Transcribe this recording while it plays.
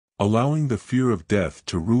Allowing the fear of death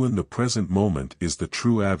to ruin the present moment is the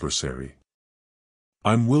true adversary.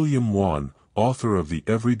 I'm William Wan, author of The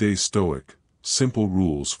Everyday Stoic, Simple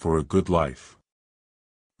Rules for a Good Life.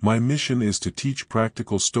 My mission is to teach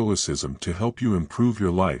practical Stoicism to help you improve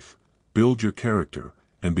your life, build your character,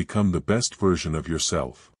 and become the best version of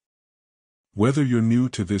yourself. Whether you're new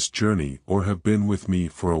to this journey or have been with me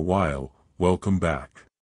for a while, welcome back.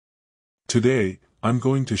 Today, I'm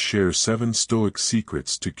going to share 7 Stoic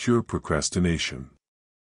secrets to cure procrastination.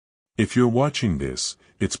 If you're watching this,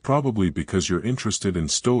 it's probably because you're interested in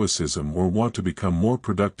Stoicism or want to become more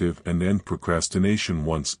productive and end procrastination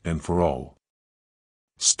once and for all.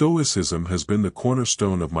 Stoicism has been the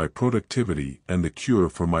cornerstone of my productivity and the cure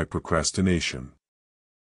for my procrastination.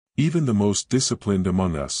 Even the most disciplined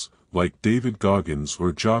among us, like David Goggins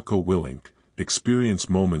or Jocko Willink, experience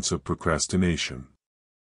moments of procrastination.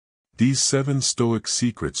 These 7 Stoic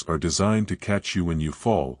secrets are designed to catch you when you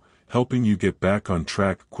fall, helping you get back on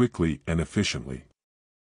track quickly and efficiently.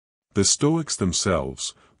 The Stoics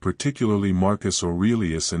themselves, particularly Marcus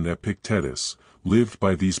Aurelius and Epictetus, lived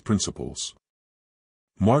by these principles.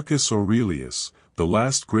 Marcus Aurelius, the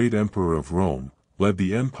last great emperor of Rome, led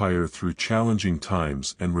the empire through challenging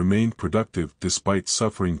times and remained productive despite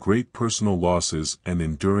suffering great personal losses and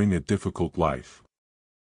enduring a difficult life.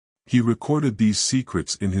 He recorded these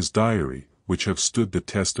secrets in his diary, which have stood the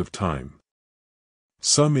test of time.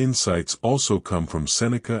 Some insights also come from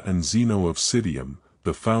Seneca and Zeno of Citium,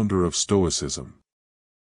 the founder of Stoicism.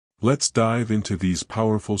 Let's dive into these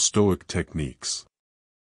powerful Stoic techniques.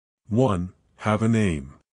 1. Have an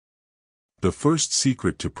aim. The first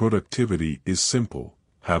secret to productivity is simple: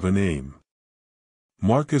 have an aim.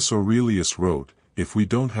 Marcus Aurelius wrote, "If we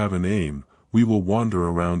don't have an aim, we will wander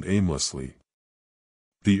around aimlessly."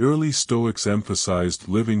 The early Stoics emphasized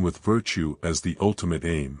living with virtue as the ultimate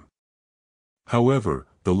aim. However,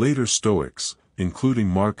 the later Stoics, including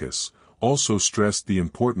Marcus, also stressed the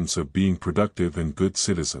importance of being productive and good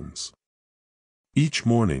citizens. Each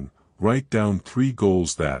morning, write down 3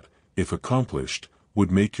 goals that, if accomplished,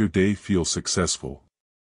 would make your day feel successful.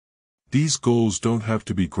 These goals don't have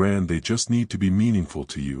to be grand, they just need to be meaningful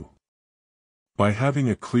to you. By having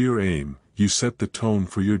a clear aim, you set the tone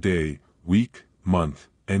for your day, week, month,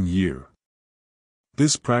 and year.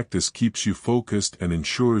 This practice keeps you focused and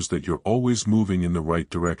ensures that you're always moving in the right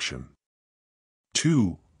direction.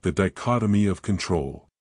 2. The dichotomy of control.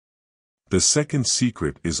 The second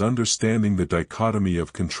secret is understanding the dichotomy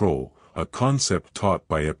of control, a concept taught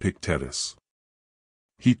by Epictetus.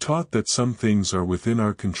 He taught that some things are within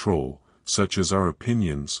our control, such as our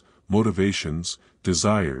opinions, motivations,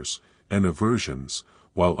 desires, and aversions,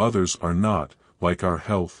 while others are not, like our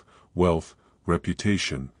health, wealth,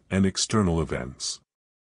 reputation, and external events.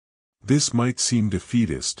 This might seem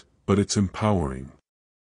defeatist, but it's empowering.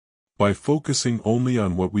 By focusing only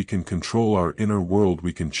on what we can control, our inner world,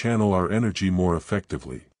 we can channel our energy more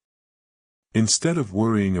effectively. Instead of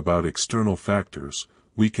worrying about external factors,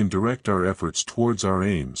 we can direct our efforts towards our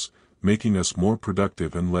aims, making us more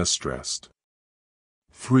productive and less stressed.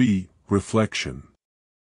 3. Reflection.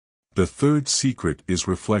 The third secret is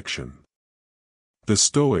reflection. The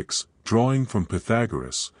Stoics, drawing from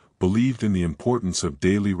Pythagoras, believed in the importance of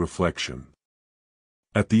daily reflection.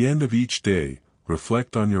 At the end of each day,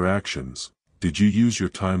 reflect on your actions. Did you use your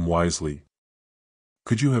time wisely?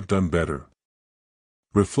 Could you have done better?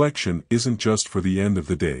 Reflection isn't just for the end of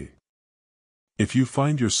the day. If you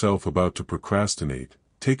find yourself about to procrastinate,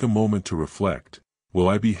 take a moment to reflect: will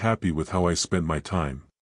I be happy with how I spent my time?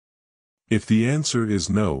 If the answer is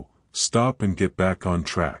no, stop and get back on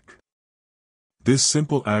track. This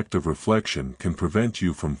simple act of reflection can prevent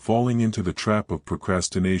you from falling into the trap of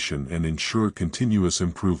procrastination and ensure continuous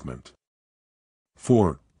improvement.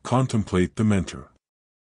 4. Contemplate the mentor.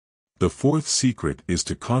 The fourth secret is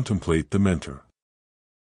to contemplate the mentor.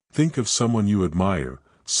 Think of someone you admire,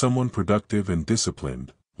 someone productive and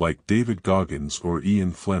disciplined, like David Goggins or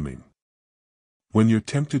Ian Fleming. When you're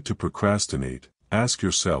tempted to procrastinate, ask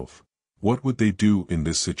yourself, what would they do in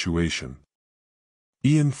this situation?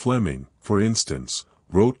 Ian Fleming, for instance,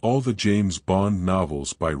 wrote all the James Bond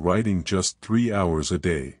novels by writing just 3 hours a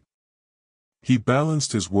day. He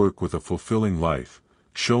balanced his work with a fulfilling life,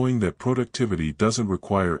 showing that productivity doesn't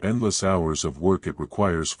require endless hours of work, it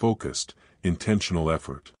requires focused, intentional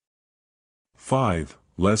effort. 5.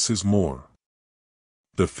 Less is more.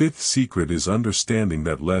 The fifth secret is understanding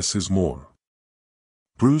that less is more.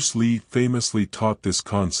 Bruce Lee famously taught this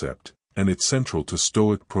concept, and it's central to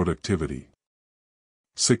Stoic productivity.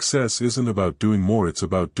 Success isn't about doing more, it's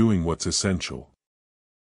about doing what's essential.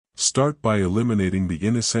 Start by eliminating the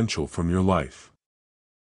inessential from your life.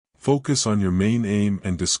 Focus on your main aim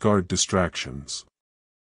and discard distractions.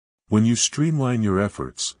 When you streamline your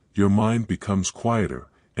efforts, your mind becomes quieter,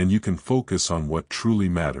 and you can focus on what truly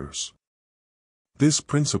matters. This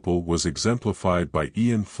principle was exemplified by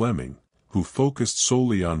Ian Fleming, who focused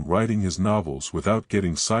solely on writing his novels without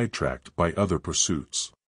getting sidetracked by other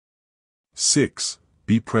pursuits. 6.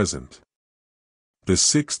 Be present. The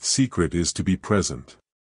sixth secret is to be present.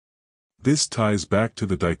 This ties back to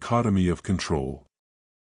the dichotomy of control.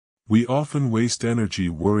 We often waste energy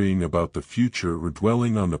worrying about the future or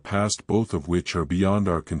dwelling on the past, both of which are beyond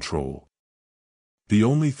our control. The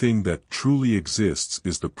only thing that truly exists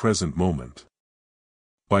is the present moment.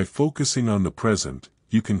 By focusing on the present,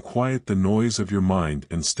 you can quiet the noise of your mind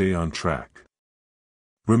and stay on track.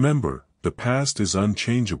 Remember, the past is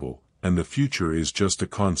unchangeable, and the future is just a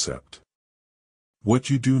concept. What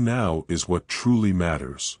you do now is what truly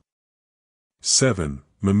matters. 7.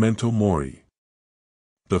 Memento mori.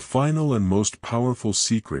 The final and most powerful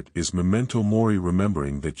secret is memento mori,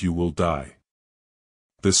 remembering that you will die.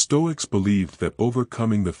 The Stoics believed that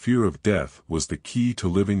overcoming the fear of death was the key to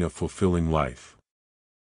living a fulfilling life.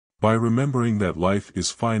 By remembering that life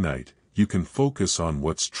is finite, you can focus on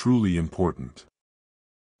what's truly important.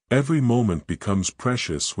 Every moment becomes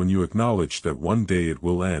precious when you acknowledge that one day it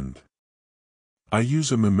will end. I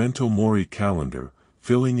use a memento mori calendar,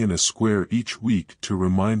 filling in a square each week to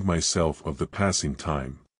remind myself of the passing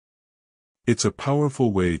time. It's a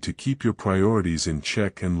powerful way to keep your priorities in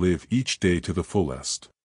check and live each day to the fullest.